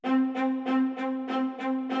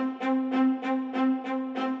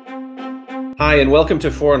Hi, and welcome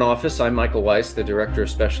to Foreign Office. I'm Michael Weiss, the Director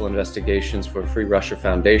of Special Investigations for Free Russia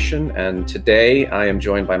Foundation, and today I am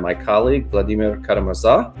joined by my colleague, Vladimir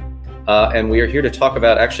Karamurza, and we are here to talk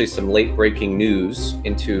about actually some late-breaking news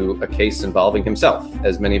into a case involving himself.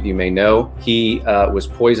 As many of you may know, he was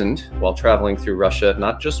poisoned while traveling through Russia,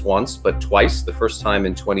 not just once, but twice. The first time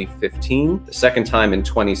in 2015, the second time in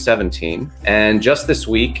 2017. And just this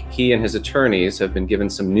week, he and his attorneys have been given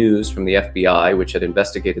some news from the FBI, which had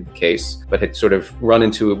investigated the case, but had sort of run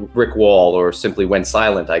into a brick wall or simply went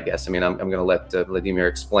silent, I guess. I mean, I'm going to let Vladimir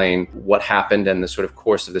explain what happened and the sort of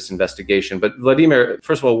course of this investigation. But Vladimir,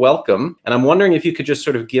 first of all, welcome. And I'm wondering if you could just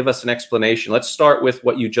sort of give us an explanation. Let's start with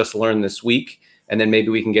what you just learned this week, and then maybe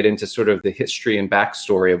we can get into sort of the history and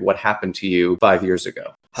backstory of what happened to you 5 years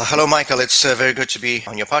ago. Hello, Michael. It's very good to be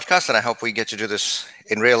on your podcast, and I hope we get to do this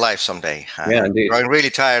in real life someday. Yeah, indeed. I'm really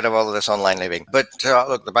tired of all of this online living. But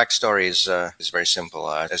look, the backstory is very simple.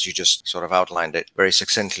 As you just sort of outlined it very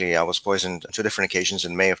succinctly, I was poisoned on two different occasions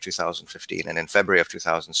in May of 2015 and in February of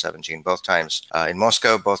 2017. Both times in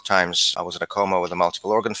Moscow, both times I was in a coma with a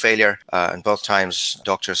multiple organ failure, and both times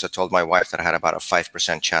doctors had told my wife that I had about a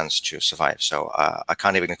 5% chance to survive. So I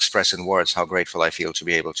can't even express in words how grateful I feel to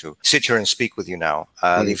be able to sit here and speak with you now.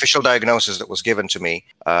 The official diagnosis that was given to me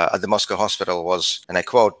at the Moscow hospital was, and I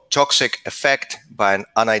quote, toxic effect by an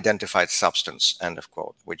unidentified substance, end of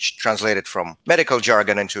quote, which translated from medical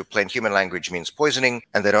jargon into plain human language means poisoning,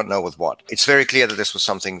 and they don't know with what. It's very clear that this was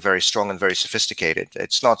something very strong and very sophisticated.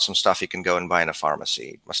 It's not some stuff you can go and buy in a pharmacy.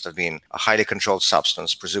 It must have been a highly controlled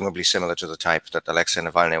substance, presumably similar to the type that Alexei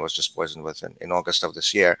Navalny was just poisoned with in August of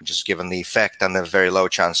this year, just given the effect and the very low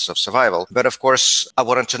chances of survival. But of course, I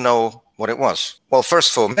wanted to know what it was. Well,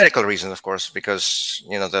 first for medical reasons, of course, because,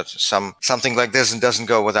 that something like this doesn't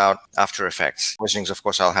go without after effects. Poisonings, of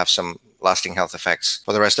course, I'll have some lasting health effects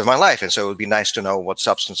for the rest of my life. And so it would be nice to know what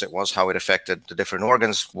substance it was, how it affected the different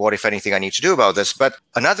organs, what, if anything, I need to do about this. But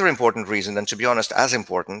another important reason, and to be honest, as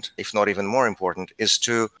important, if not even more important, is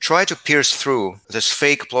to try to pierce through this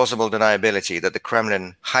fake plausible deniability that the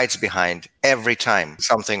Kremlin hides behind every time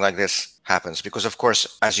something like this happens. Because, of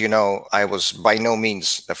course, as you know, I was by no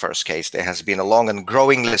means the first case. There has been a long and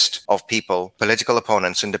growing list of people, political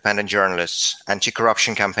opponents, independent journalists,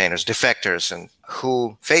 anti-corruption campaigners, defectors, and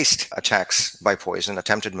who faced attacks by poison,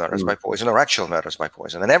 attempted murders by poison, or actual murders by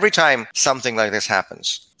poison. And every time something like this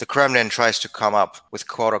happens, the Kremlin tries to come up with,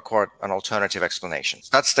 quote-unquote, an alternative explanation.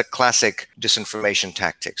 That's the classic disinformation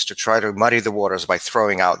tactics, to try to muddy the waters by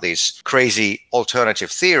throwing out these crazy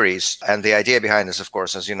alternative theories. And the idea behind this, of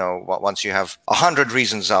course, as you know, once you have 100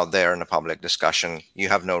 reasons out there in a public discussion, you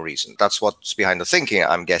have no reason. That's what's behind the thinking,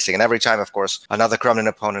 I'm guessing. And every time, of course, another Kremlin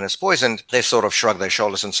opponent is poisoned, they sort of shrug their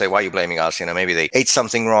shoulders and say, why are you blaming us? Maybe they ate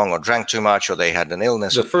something wrong or drank too much or they had an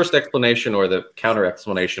illness. The first explanation or the counter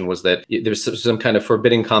explanation was that there's some kind of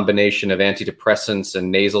forbidding combination of antidepressants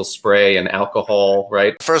and nasal spray and alcohol,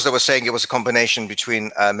 right? First, I was saying it was a combination between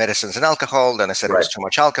medicines and alcohol. Then I said It was too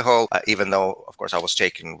much alcohol, even though, of course, I was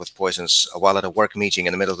taken with poisons while at a work meeting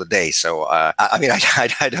in the middle of the day. So,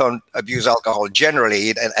 I don't abuse alcohol generally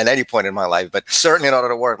at any point in my life, but certainly not at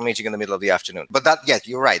a work meeting in the middle of the afternoon. But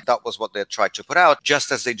you're right. That was what they tried to put out,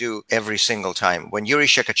 just as they do every single time. When Yuri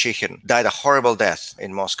Shekachyhin died a horrible death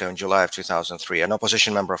in Moscow in July of 2003, an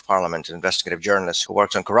opposition member of parliament, an investigative journalist who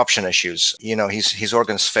worked on corruption issues, his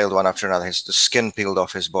organs failed one after another. The skin peeled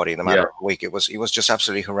off his body in a matter of a week. It was just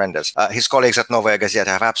absolutely horrendous. His colleagues at Novaya Gazeta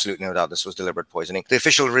have absolutely no doubt this was deliberate poisoning. The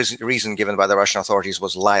official reason given by the Russian authorities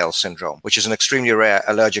was Lyell syndrome, which is an extremely rare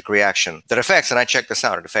allergic reaction that affects, and I checked this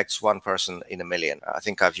out, it affects one person in a million. I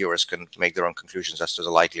think our viewers can make their own conclusions as to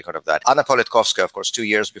the likelihood of that. Anna Politkovskaya, of course, 2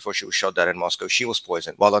 years before she was shot dead in Moscow, she was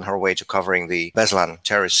poisoned while on her way to covering the Beslan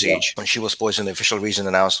terrorist siege. When she was poisoned, the official reason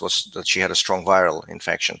announced was that she had a strong viral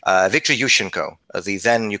infection. Viktor Yushchenko, the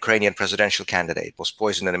then Ukrainian presidential candidate, was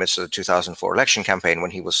poisoned in the midst of the 2004 election campaign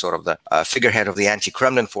when he was sort of the figurehead of the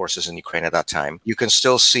anti-Kremlin forces in Ukraine at that time. You can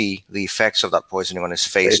still see the effects of that poisoning on his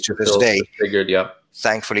face to this day.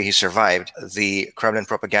 Thankfully, he survived. The Kremlin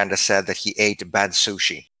propaganda said that he ate bad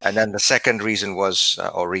sushi. And then the second reason was,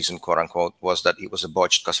 or reason, quote unquote, was that it was a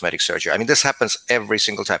botched cosmetic surgery. I mean, this happens every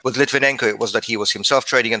single time. With Litvinenko, it was that he was himself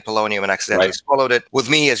trading in polonium and accidentally swallowed it. With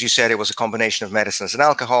me, as you said, it was a combination of medicines and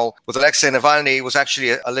alcohol. With Alexei Navalny, it was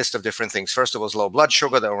actually a list of different things. First, it was low blood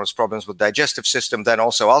sugar. There was problems with digestive system. Then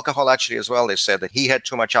also alcohol, actually, as well. They said that he had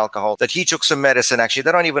too much alcohol, that he took some medicine. Actually,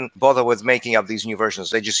 they don't even bother with making up these new versions.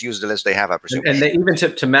 They just use the list they have, I presume. And they even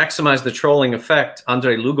to maximize the trolling effect,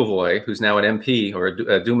 Andrei Lugovoy, who's now an MP or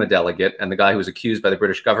a Duma delegate and the guy who was accused by the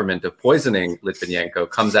British government of poisoning Litvinenko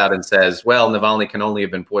comes out and says, well, Navalny can only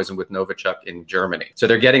have been poisoned with Novichok in Germany. So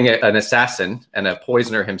they're getting an assassin and a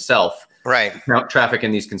poisoner himself, right, traffic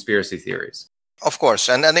in these conspiracy theories. Of course,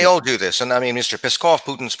 and they all do this. And I mean, Mr. Peskov,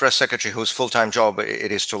 Putin's press secretary, whose full-time job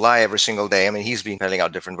it is to lie every single day, I mean, he's been spelling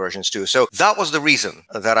out different versions too. So that was the reason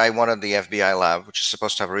that I wanted the FBI lab, which is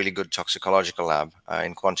supposed to have a really good toxicological lab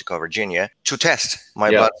in Quantico, Virginia, to test my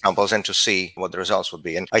blood samples and to see what the results would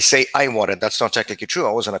be. And I say I wanted, that's not technically true.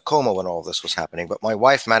 I was in a coma when all of this was happening, but my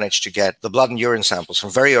wife managed to get the blood and urine samples from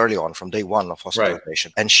very early on, from day one of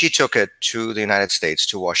hospitalization. And she took it to the United States,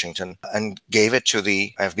 to Washington, and gave it to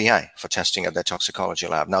the FBI for testing at their toxicology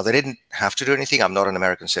lab. Now, they didn't have to do anything. I'm not an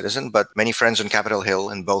American citizen, but many friends on Capitol Hill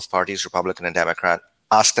in both parties, Republican and Democrat,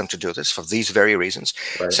 asked them to do this for these very reasons.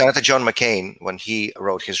 Right. Senator John McCain, when he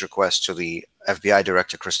wrote his request to the FBI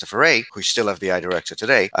director, Christopher Wray, who's still FBI director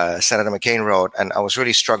today, Senator McCain wrote, and I was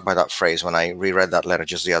really struck by that phrase when I reread that letter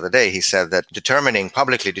just the other day. He said that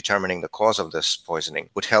publicly determining the cause of this poisoning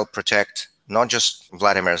would help protect not just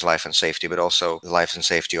Vladimir's life and safety, but also the life and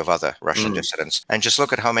safety of other Russian dissidents. And just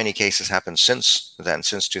look at how many cases happened since then,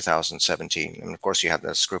 since 2017. And of course, you had the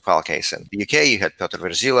Skripal case in the UK, you had Pyotr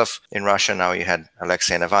Verzilov in Russia, now you had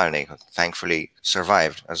Alexei Navalny, who thankfully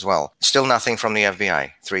survived as well. Still nothing from the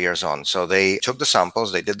FBI 3 years on. So they took the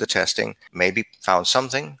samples, they did the testing, maybe found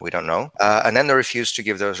something, we don't know. And then they refused to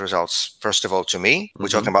give those results, first of all, to me. We're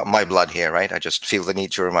talking about my blood here, right? I just feel the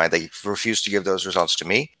need to remind they refused to give those results to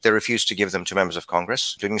me. They refused to give them to members of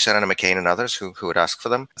Congress, including Senator McCain and others who would ask for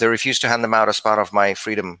them. They refused to hand them out as part of my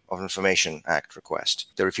Freedom of Information Act request.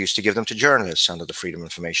 They refused to give them to journalists under the Freedom of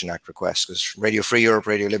Information Act request, because Radio Free Europe,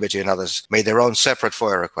 Radio Liberty, and others made their own separate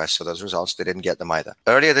FOIA requests for those results. They didn't get them either.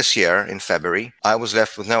 Earlier this year, in February, I was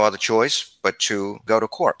left with no other choice but to go to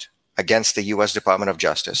court against the U.S. Department of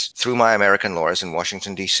Justice through my American lawyers in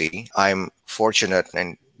Washington, D.C. I'm fortunate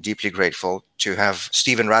and deeply grateful to have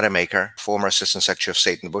Stephen Rademacher, former Assistant Secretary of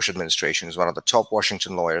State in the Bush administration, who's one of the top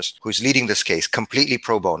Washington lawyers, who's leading this case completely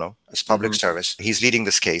pro bono as public service. He's leading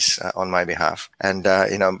this case on my behalf. And,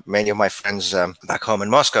 many of my friends back home in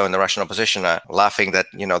Moscow in the Russian opposition are laughing that,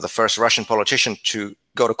 the first Russian politician to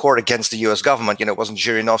go to court against the U.S. government, it wasn't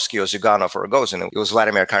Zhirinovsky or Zyuganov or Rogozin, it was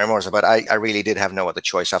Vladimir Kara-Murza. But I really did have no other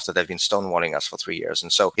choice after they've been stonewalling us for 3 years.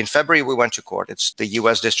 And so in February, we went to court. It's the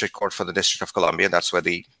U.S. District Court for the District of Columbia. That's where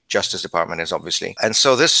the Justice Department is, obviously. And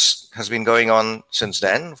so this has been going on since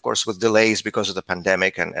then, of course, with delays because of the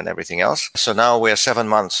pandemic and everything else. So now we're 7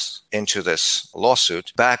 months into this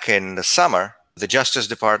lawsuit. Back in the summer, the Justice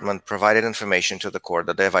Department provided information to the court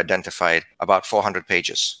that they've identified about 400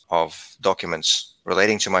 pages of documents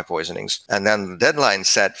relating to my poisonings. And then the deadline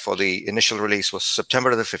set for the initial release was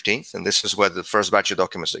September the 15th. And this is where the first batch of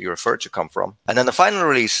documents that you referred to come from. And then the final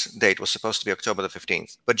release date was supposed to be October the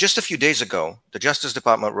 15th. But just a few days ago, the Justice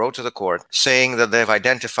Department wrote to the court saying that they've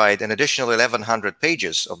identified an additional 1,100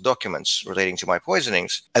 pages of documents relating to my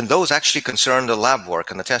poisonings. And those actually concern the lab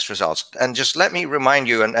work and the test results. And just let me remind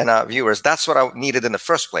you and our viewers, that's what I needed in the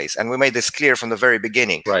first place. And we made this clear from the very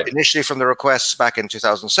beginning. Right. Initially from the requests back in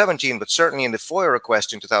 2017, but certainly in the FOIA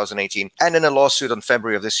request in 2018 and in a lawsuit in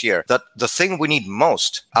February of this year, that the thing we need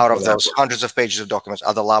most out of those hundreds of pages of documents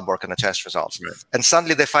are the lab work and the test results. Right. And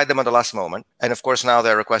suddenly they find them at the last moment. And of course, now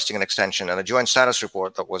they're requesting an extension. And a joint status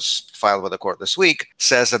report that was filed with the court this week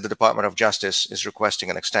says that the Department of Justice is requesting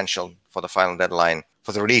an extension for the final deadline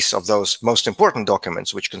for the release of those most important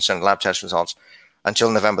documents, which concern lab test results,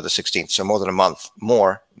 until November the 16th. So more than a month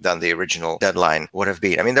more than the original deadline would have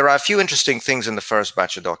been. I mean, there are a few interesting things in the first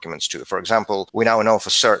batch of documents too. For example, we now know for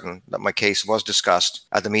certain that my case was discussed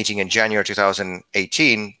at the meeting in January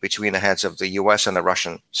 2018 between the heads of the US and the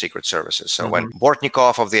Russian secret services. So when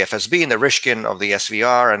Bortnikov of the FSB and Narishkin of the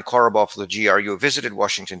SVR and Korobov of the GRU visited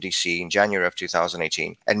Washington, D.C. in January of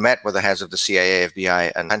 2018 and met with the heads of the CIA,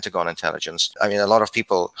 FBI, and Pentagon intelligence, I mean, a lot of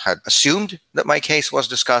people had assumed that my case was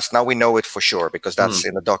discussed. Now we know it for sure because that's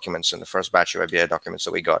in the documents, in the first batch of FBI documents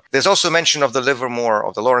that we got. There's also mention of the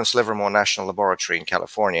Lawrence Livermore National Laboratory in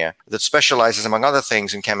California that specializes, among other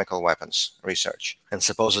things, in chemical weapons research. And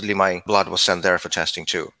supposedly my blood was sent there for testing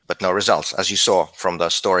too, but no results, as you saw from the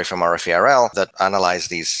story from RFERL that analyzed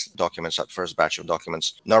these documents, that first batch of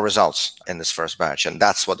documents. No results in this first batch, and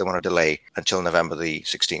that's what they want to delay until November the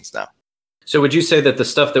 16th now. So would you say that the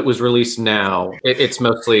stuff that was released now, it's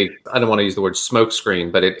mostly, I don't want to use the word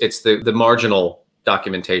smokescreen, but it's the marginal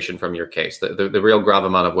documentation from your case, the real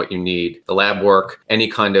gravamen of what you need, the lab work, any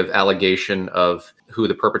kind of allegation of who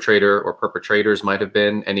the perpetrator or perpetrators might have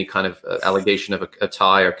been, any kind of allegation of a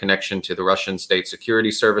tie or connection to the Russian state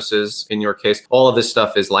security services in your case. All of this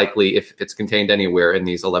stuff is likely, if it's contained anywhere in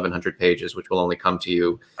these 1,100 pages, which will only come to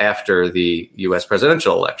you after the US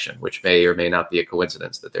presidential election, which may or may not be a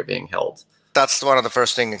coincidence that they're being held. That's one of the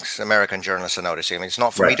first things American journalists are noticing. I mean, it's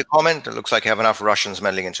not for me to comment. It looks like you have enough Russians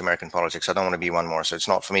meddling into American politics. I don't want to be one more, so it's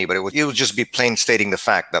not for me. But it would just be plain stating the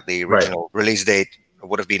fact that the original release date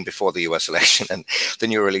would have been before the US election and the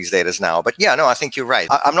new release date is now. But yeah, no, I think you're right.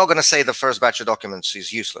 I'm not going to say the first batch of documents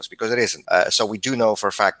is useless because it isn't. So we do know for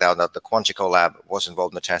a fact now that the Quantico lab was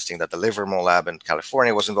involved in the testing, that the Livermore lab in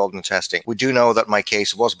California was involved in the testing. We do know that my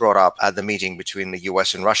case was brought up at the meeting between the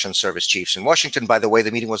US and Russian service chiefs in Washington. By the way, the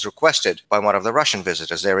meeting was requested by one of the Russian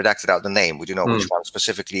visitors. They redacted out the name. We do know which one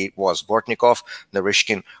specifically it was, Bortnikov,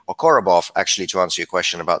 Narishkin, or Korobov, actually, to answer your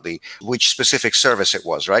question about which specific service it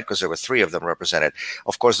was, right? Because there were three of them represented.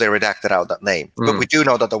 Of course, they redacted out that name. But we do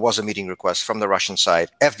know that there was a meeting request from the Russian side.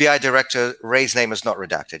 FBI Director Ray's name is not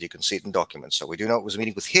redacted. You can see it in documents. So we do know it was a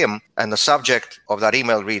meeting with him. And the subject of that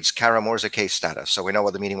email reads Kara Murza case status. So we know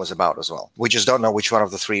what the meeting was about as well. We just don't know which one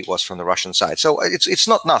of the three it was from the Russian side. So it's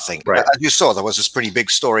not nothing. Right. As you saw, there was this pretty big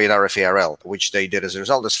story in RFARL, which they did as a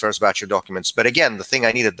result of this first batch of documents. But again, the thing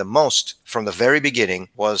I needed the most from the very beginning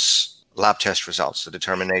was lab test results, the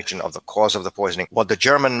determination of the cause of the poisoning. What the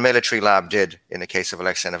German military lab did in the case of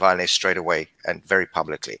Alexei Navalny straight away and very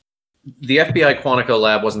publicly. The FBI Quantico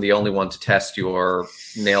lab wasn't the only one to test your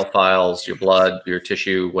nail files, your blood, your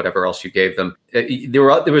tissue, whatever else you gave them. There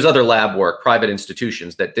was other lab work, private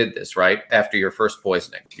institutions that did this, right? After your first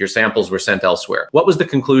poisoning, your samples were sent elsewhere. What was the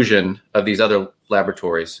conclusion of these other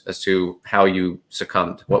laboratories as to how you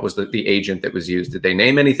succumbed? What was the agent that was used? Did they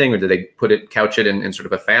name anything, or did they couch it in sort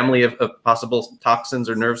of a family of possible toxins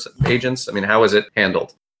or nerve agents? I mean, how was it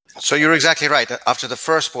handled? So you're exactly right. After the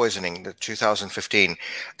first poisoning, the 2015,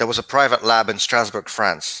 there was a private lab in Strasbourg,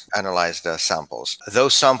 France, analyzed the samples.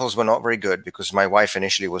 Those samples were not very good because my wife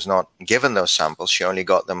initially was not given those samples. She only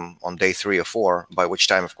got them on day 3 or 4, by which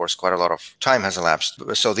time, of course, quite a lot of time has elapsed.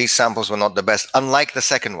 So these samples were not the best, unlike the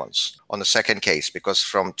second ones on the second case, because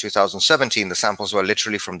from 2017, the samples were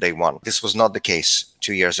literally from day 1. This was not the case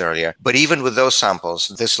 2 years earlier. But even with those samples,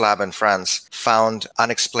 this lab in France found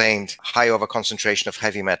unexplained high overconcentration of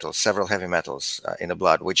heavy metals, several heavy metals in the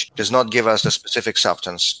blood, which does not give us the specific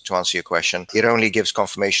substance to answer your question. It only gives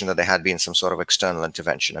confirmation that there had been some sort of external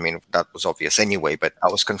intervention. I mean, that was obvious anyway, but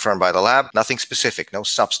that was confirmed by the lab. Nothing specific, no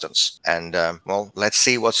substance. And well, let's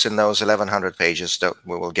see what's in those 1,100 pages that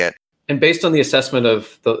we will get. And based on the assessment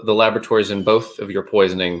of the laboratories in both of your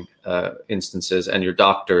poisoning instances and your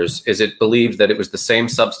doctors, is it believed that it was the same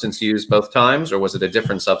substance used both times, or was it a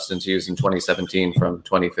different substance used in 2017 from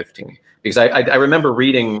 2015? Because I remember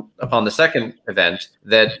reading upon the second event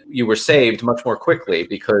that you were saved much more quickly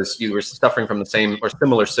because you were suffering from the same or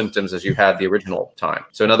similar symptoms as you had the original time.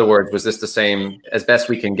 So in other words, was this the same, as best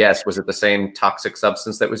we can guess, was it the same toxic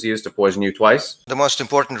substance that was used to poison you twice? The most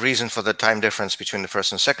important reason for the time difference between the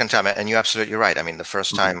first and second time, and you're absolutely right. I mean, the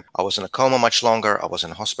first time I was in a coma much longer. I was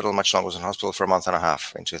in hospital much longer. I was in hospital for a month and a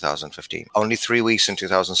half in 2015. Only 3 weeks in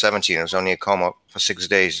 2017. I was only a coma for 6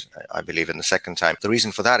 days, I believe, in the second time. The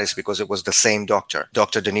reason for that is because it was the same doctor,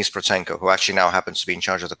 Dr. Denis Protsenko, who actually now happens to be in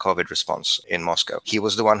charge of the COVID response in Moscow. He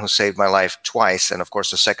was the one who saved my life twice. And of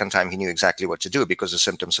course, the second time he knew exactly what to do because the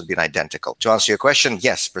symptoms had been identical. To answer your question,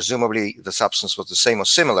 yes, presumably the substance was the same or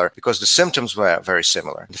similar because the symptoms were very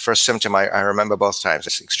similar. The first symptom, I remember both times.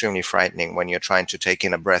 It's extremely frightening when you're trying to take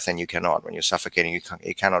in a breath and you cannot. When you're suffocating,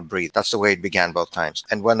 you cannot breathe. That's the way it began both times.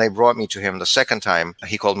 And when they brought me to him the second time,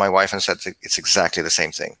 he called my wife and said it's exactly the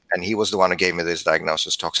same thing. And he was the one who gave me this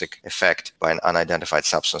diagnosis, toxic effect by an unidentified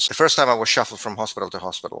substance. The first time I was shuffled from hospital to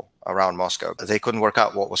hospital around Moscow, they couldn't work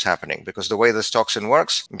out what was happening because the way this toxin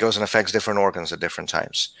works, it goes and affects different organs at different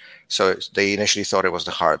times. So they initially thought it was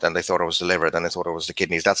the heart, then they thought it was the liver, then they thought it was the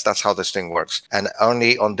kidneys. That's how this thing works. And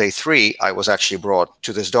only on day 3, I was actually brought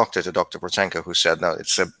to this doctor, to Dr. Protsenko, who said, no,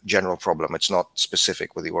 it's a general problem. It's not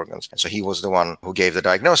specific with the organs. And so he was the one who gave the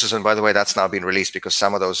diagnosis. And by the way, that's now been released because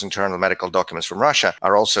some of those internal medical documents from Russia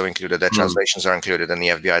are also included. Their translations are included in the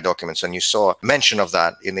FBI documents. And you saw mention of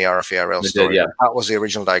that in the RFARL story. Yeah. That was the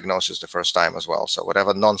original diagnosis the first time as well. So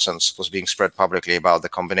whatever nonsense was being spread publicly about the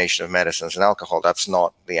combination of medicines and alcohol, that's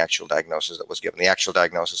not the actual diagnosis that was given. The actual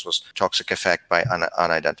diagnosis was toxic effect by an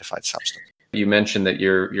unidentified substance. You mentioned that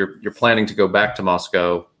you're planning to go back to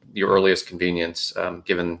Moscow, your earliest convenience,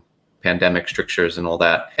 given pandemic strictures and all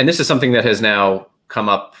that. And this is something that has now come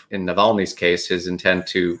up in Navalny's case, his intent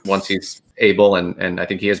to, once he's able, and I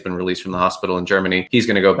think he has been released from the hospital in Germany, he's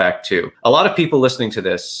going to go back too. A lot of people listening to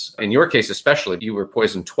this, in your case especially, you were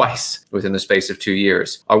poisoned twice within the space of 2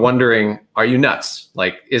 years, are wondering, are you nuts?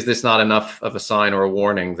 Like, is this not enough of a sign or a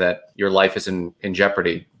warning that your life is in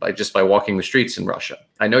jeopardy by walking the streets in Russia?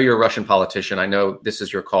 I know you're a Russian politician. I know this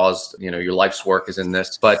is your cause. Your life's work is in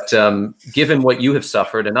this. But given what you have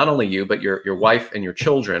suffered, and not only you, but your wife and your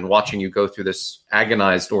children watching you go through this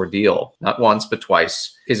agonized ordeal, not once, but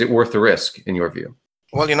twice, is it worth the risk in your view?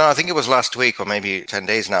 Well, I think it was last week or maybe 10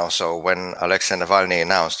 days now. So when Alexei Navalny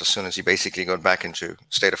announced, as soon as he basically got back into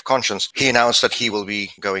state of conscience, he announced that he will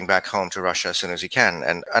be going back home to Russia as soon as he can.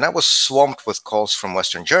 And I was swamped with calls from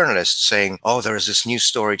Western journalists saying, oh, there is this news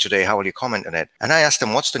story today. How will you comment on it? And I asked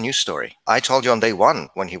them, what's the news story? I told you on day one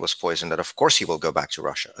when he was poisoned that of course he will go back to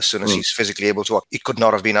Russia as soon as he's physically able to walk. It could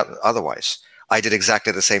not have been otherwise. I did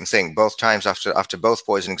exactly the same thing both times after both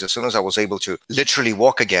poisonings. As soon as I was able to literally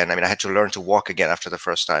walk again, I had to learn to walk again after the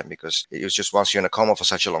first time, because it was just, once you're in a coma for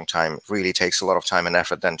such a long time, it really takes a lot of time and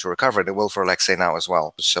effort then to recover. It will for Alexei now as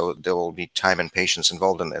well. So there will be time and patience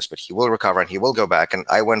involved in this, but he will recover and he will go back. And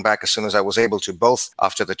I went back as soon as I was able to, both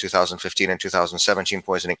after the 2015 and 2017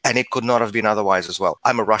 poisoning, and it could not have been otherwise as well.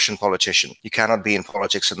 I'm a Russian politician. You cannot be in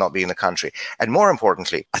politics and not be in the country. And more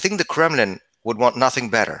importantly, I think the Kremlin would want nothing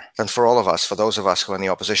better than for all of us, for those of us who are in the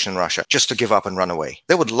opposition in Russia, just to give up and run away.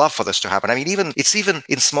 They would love for this to happen. It's even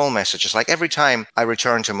in small messages. Like every time I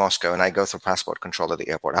return to Moscow and I go through passport control at the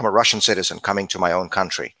airport, I'm a Russian citizen coming to my own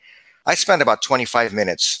country. I spend about 25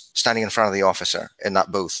 minutes standing in front of the officer in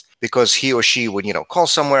that booth, because he or she would, call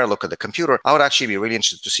somewhere, look at the computer. I would actually be really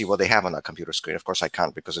interested to see what they have on that computer screen. Of course, I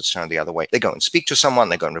can't, because it's turned the other way. They go and speak to someone.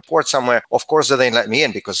 They go and report somewhere. Of course, they let me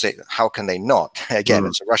in, because how can they not? Again,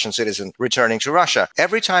 it's a Russian citizen returning to Russia.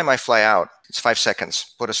 Every time I fly out, it's 5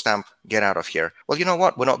 seconds, put a stamp, get out of here. Well, you know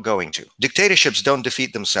what? We're not going to. Dictatorships don't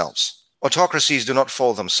defeat themselves. Autocracies do not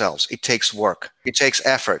fall themselves. It takes work. It takes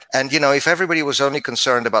effort. And, if everybody was only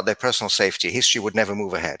concerned about their personal safety, history would never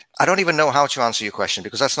move ahead. I don't even know how to answer your question,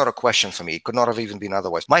 because that's not a question for me. It could not have even been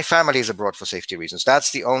otherwise. My family is abroad for safety reasons.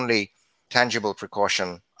 That's the only tangible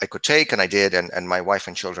precaution I could take, and I did. And my wife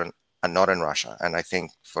and children are not in Russia. And I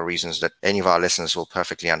think for reasons that any of our listeners will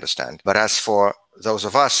perfectly understand. But as for those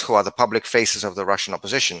of us who are the public faces of the Russian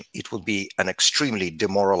opposition, it would be an extremely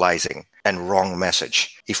demoralizing and wrong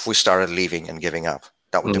message if we started leaving and giving up.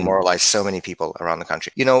 That would demoralize so many people around the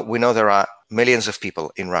country. We know there are millions of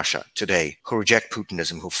people in Russia today who reject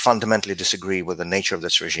Putinism, who fundamentally disagree with the nature of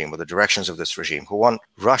this regime, with the directions of this regime, who want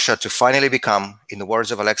Russia to finally become, in the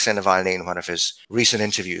words of Alexei Navalny in one of his recent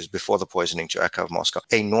interviews before the poisoning to Echo of Moscow,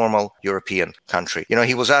 a normal European country.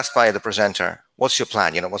 He was asked by the presenter, what's your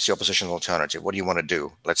plan? What's the opposition alternative? What do you want to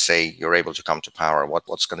do? Let's say you're able to come to power.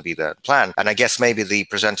 What's going to be the plan? And I guess maybe the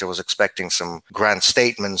presenter was expecting some grand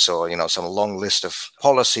statements or, some long list of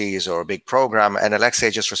policies or a big program. And Alexei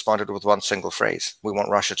just responded with one single phrase. We want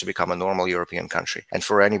Russia to become a normal European country. And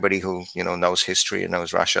for anybody who, knows history and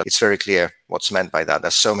knows Russia, it's very clear what's meant by that.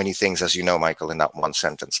 There's so many things, as you know, Michael, in that one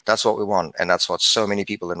sentence. That's what we want. And that's what so many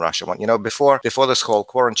people in Russia want. Before this whole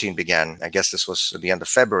quarantine began, I guess this was at the end of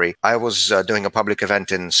February, I was doing a public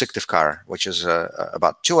event in Syktyvkar, which is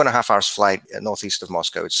about 2.5 hours flight northeast of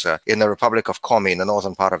Moscow. It's in the Republic of Komi, in the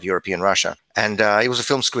northern part of European Russia. And it was a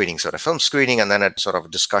film screening, and then a sort of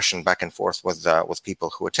discussion back and forth with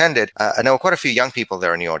people who attended. And there were quite a few young people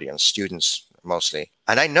there in the audience, students mostly.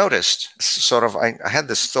 And I noticed I had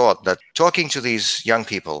this thought that talking to these young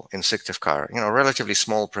people in Syktyvkar, a relatively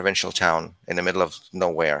small provincial town in the middle of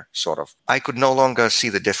nowhere, I could no longer see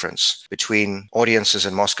the difference between audiences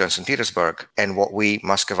in Moscow and St. Petersburg and what we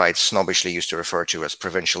Muscovites snobbishly used to refer to as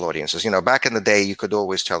provincial audiences. Back in the day, you could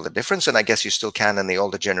always tell the difference, and I guess you still can in the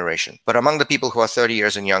older generation. But among the people who are 30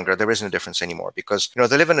 years and younger, there isn't a difference anymore, because,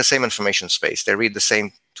 they live in the same information space. They read the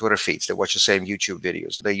same Twitter feeds. They watch the same YouTube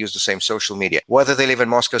videos. They use the same social media. Whether they live in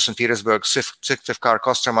Moscow, St. Petersburg, Syktyvkar,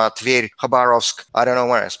 Kostroma, Tver, Khabarovsk, I don't know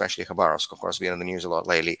where, especially Khabarovsk, of course, been in the news a lot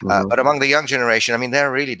lately. But among the young generation,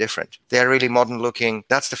 they're really different. They're really modern looking.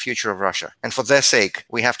 That's the future of Russia. And for their sake,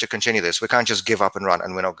 we have to continue this. We can't just give up and run,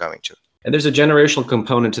 and we're not going to. And there's a generational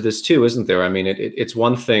component to this too, isn't there? It's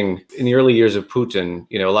one thing in the early years of Putin,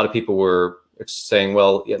 a lot of people were saying,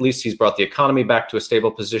 well, at least he's brought the economy back to a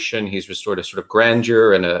stable position. He's restored a sort of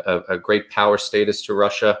grandeur and a great power status to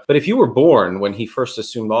Russia. But if you were born when he first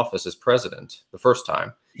assumed office as president the first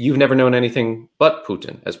time, you've never known anything but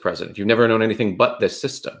Putin as president. You've never known anything but this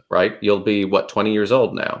system, right? You'll be, 20 years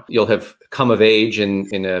old now. You'll have come of age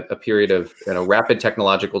in a period of rapid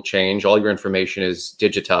technological change. All your information is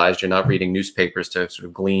digitized. You're not reading newspapers to sort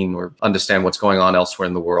of glean or understand what's going on elsewhere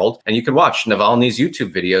in the world. And you can watch Navalny's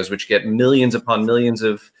YouTube videos, which get millions upon millions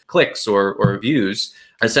of clicks or views,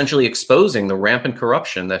 essentially exposing the rampant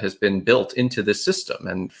corruption that has been built into this system,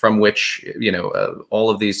 and from which all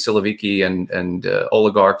of these Siloviki and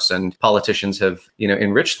oligarchs and politicians have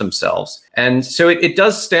enriched themselves. And so it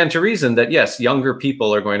does stand to reason that yes, younger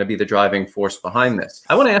people are going to be the driving force behind this.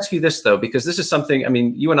 I want to ask you this though, because this is something, I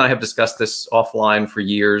mean, you and I have discussed this offline for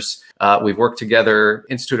years. We've worked together,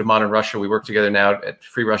 Institute of Modern Russia. We work together now at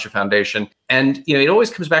Free Russia Foundation. And, it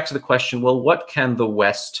always comes back to the question, well, what can the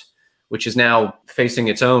West, which is now facing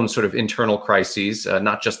its own sort of internal crises,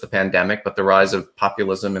 not just the pandemic, but the rise of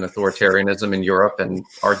populism and authoritarianism in Europe and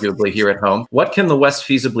arguably here at home. What can the West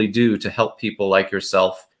feasibly do to help people like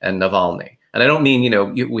yourself and Navalny? And I don't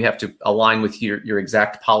mean, we have to align with your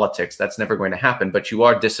exact politics. That's never going to happen. But you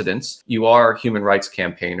are dissidents. You are human rights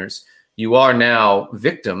campaigners. You are now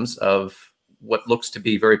victims of what looks to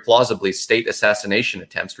be very plausibly state assassination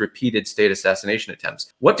attempts, repeated state assassination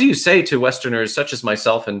attempts. What do you say to Westerners such as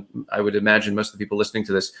myself, and I would imagine most of the people listening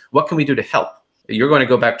to this, what can we do to help? You're going to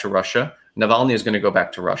go back to Russia. Navalny is going to go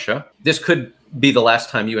back to Russia. This could be the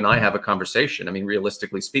last time you and I have a conversation. I mean,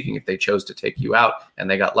 realistically speaking, if they chose to take you out and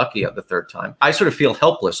they got lucky at the third time, I sort of feel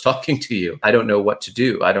helpless talking to you. I don't know what to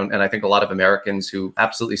do. And I think a lot of Americans who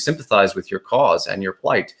absolutely sympathize with your cause and your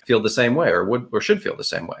plight feel the same way, or should feel the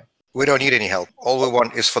same way. We don't need any help. All we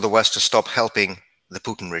want is for the West to stop helping the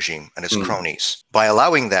Putin regime and its cronies by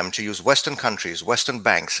allowing them to use Western countries, Western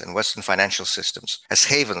banks, and Western financial systems as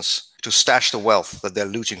havens to stash the wealth that they're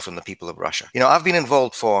looting from the people of Russia. I've been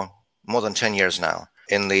involved for more than 10 years now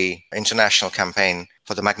in the international campaign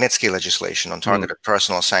for the Magnitsky legislation on targeted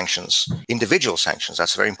personal sanctions, individual sanctions,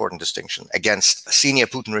 that's a very important distinction, against senior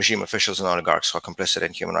Putin regime officials and oligarchs who are complicit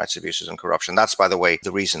in human rights abuses and corruption. That's, by the way,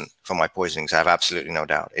 the reason for my poisonings. I have absolutely no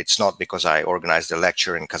doubt. It's not because I organized a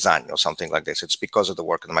lecture in Kazan or something like this. It's because of the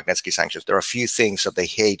work of the Magnitsky sanctions. There are a few things that they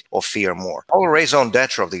hate or fear more. All raison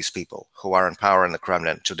d'etre of these people who are in power in the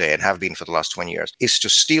Kremlin today and have been for the last 20 years is to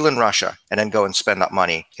steal in Russia and then go and spend that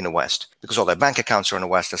money in the West. Because all their bank accounts are in the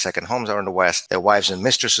West, their second homes are in the West, their wives and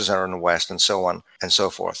mistresses are in the West, and so on and so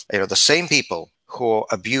forth. The same people who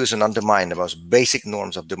abuse and undermine the most basic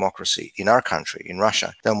norms of democracy in our country, in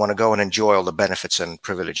Russia, then want to go and enjoy all the benefits and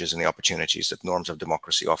privileges and the opportunities that norms of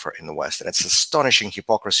democracy offer in the West. And it's astonishing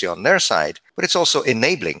hypocrisy on their side, but it's also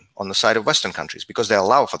enabling on the side of Western countries because they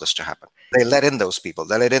allow for this to happen. They let in those people.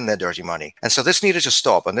 They let in their dirty money. And so this needed to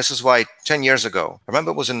stop. And this is why 10 years ago, I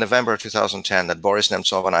remember it was in November of 2010 that Boris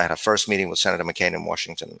Nemtsov and I had a first meeting with Senator McCain in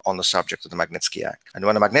Washington on the subject of the Magnitsky Act. And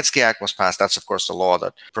when the Magnitsky Act was passed, that's, of course, the law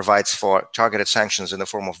that provides for targeted sanctions in the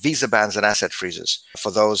form of visa bans and asset freezes for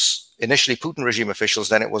those initially Putin regime officials,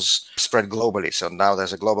 then it was spread globally. So now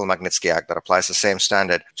there's a global Magnitsky Act that applies the same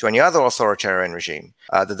standard to any other authoritarian regime,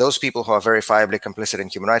 that those people who are verifiably complicit in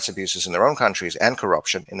human rights abuses in their own countries and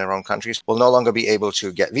corruption in their own countries will no longer be able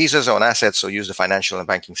to get visas on assets or use the financial and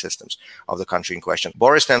banking systems of the country in question.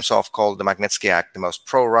 Boris Nemtsov called the Magnitsky Act the most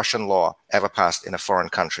pro-Russian law ever passed in a foreign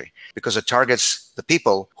country because it targets the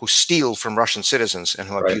people who steal from Russian citizens and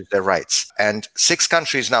who abuse their rights. And 6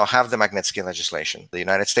 countries now have the Magnitsky legislation: the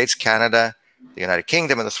United States, Canada, the United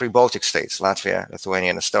Kingdom, and the 3 Baltic states, Latvia,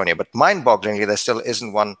 Lithuania, and Estonia. But mind-bogglingly, there still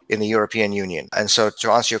isn't one in the European Union. And so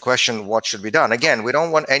to answer your question, what should be done? Again, we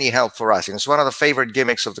don't want any help for us. It's one of the favorite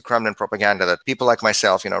gimmicks of the Kremlin propaganda that people like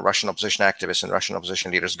myself, Russian opposition activists and Russian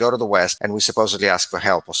opposition leaders go to the West and we supposedly ask for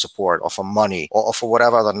help or support or for money or for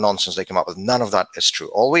whatever other nonsense they come up with. None of that is true.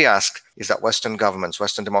 All we ask is that Western governments,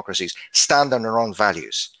 Western democracies stand on their own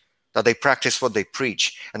values, that they practice what they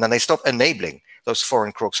preach, and then they stop enabling those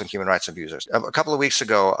foreign crooks and human rights abusers. A couple of weeks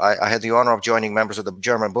ago, I had the honor of joining members of the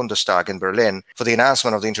German Bundestag in Berlin for the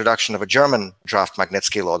announcement of the introduction of a German draft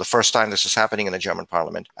Magnitsky law, the first time this is happening in the German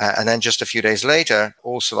parliament. And then just a few days later,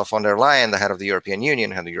 Ursula von der Leyen, the head of the European Union,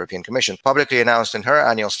 head of the European Commission, publicly announced in her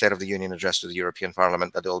annual State of the Union address to the European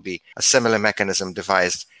Parliament that there will be a similar mechanism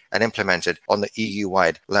devised and implemented on the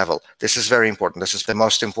EU-wide level. This is very important. This is the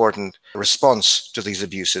most important response to these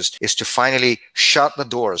abuses, is to finally shut the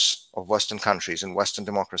doors of Western countries and Western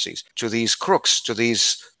democracies to these crooks, to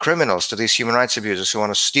these criminals, to these human rights abusers who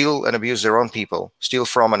want to steal and abuse their own people, steal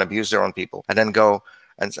from and abuse their own people, and then go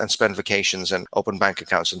and spend vacations and open bank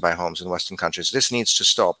accounts and buy homes in Western countries. This needs to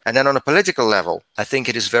stop. And then on a political level, I think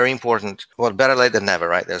it is very important. Well, better late than never,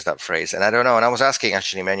 right? There's that phrase. And I don't know. And I was asking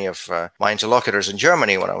actually many of my interlocutors in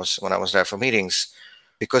Germany when I was there for meetings,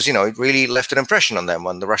 because, it really left an impression on them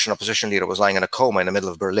when the Russian opposition leader was lying in a coma in the middle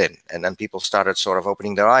of Berlin. And then people started sort of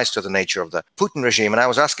opening their eyes to the nature of the Putin regime. And I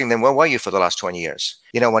was asking them, where were you for the last 20 years?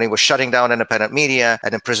 When he was shutting down independent media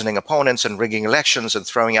and imprisoning opponents and rigging elections and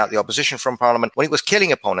throwing out the opposition from parliament, when he was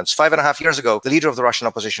killing opponents. 5.5 years ago, the leader of the Russian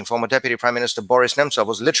opposition, former Deputy Prime Minister Boris Nemtsov,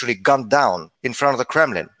 was literally gunned down in front of the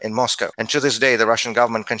Kremlin in Moscow. And to this day, the Russian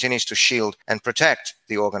government continues to shield and protect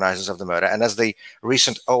the organizers of the murder. And as the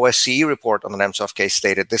recent OSCE report on the Nemtsov case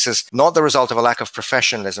stated, this is not the result of a lack of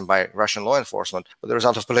professionalism by Russian law enforcement, but the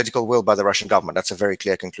result of political will by the Russian government. That's a very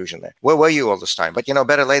clear conclusion there. Where were you all this time? But,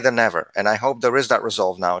 better late than never. And I hope there is that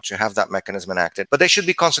resolve now to have that mechanism enacted. But there should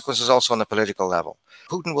be consequences also on the political level.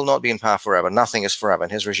 Putin will not be in power forever. Nothing is forever,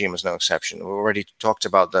 and his regime is no exception. We've already talked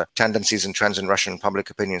about the tendencies and trends in Russian public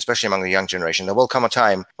opinion, especially among the young generation. There will come a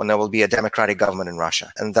time when there will be a democratic government in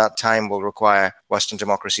Russia, and that time will require Western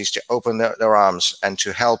democracies to open their arms and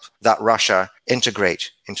to help that Russia integrate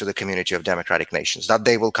into the community of democratic nations. That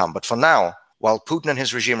day will come. But for now, while Putin and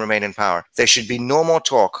his regime remain in power, there should be no more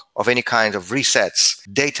talk of any kind of resets,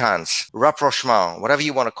 détente, rapprochement, whatever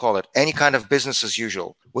you want to call it, any kind of business as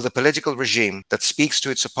usual, with a political regime that speaks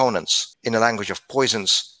to its opponents in a language of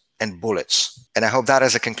poisons and bullets. And I hope that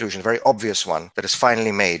is a conclusion, a very obvious one, that is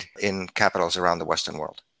finally made in capitals around the Western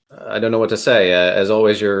world. I don't know what to say. As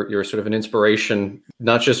always, you're sort of an inspiration,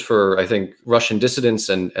 not just for, I think, Russian dissidents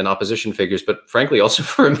and opposition figures, but frankly also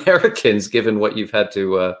for Americans, given what you've had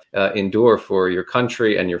to endure for your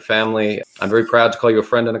country and your family. I'm very proud to call you a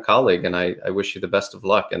friend and a colleague, and I wish you the best of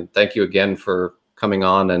luck. And thank you again for coming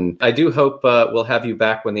on. And I do hope we'll have you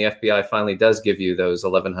back when the FBI finally does give you those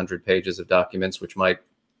 1,100 pages of documents, which might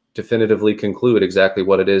definitively conclude exactly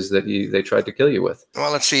what it is that they tried to kill you with.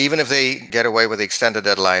 Well, let's see. Even if they get away with the extended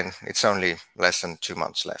deadline, it's only less than 2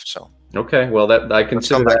 months left. So okay, well, that I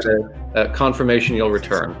consider that a confirmation you'll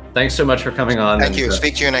return. Thanks so much for coming on. Thank you.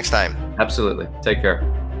 Speak to you next time. Absolutely. Take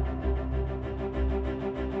care.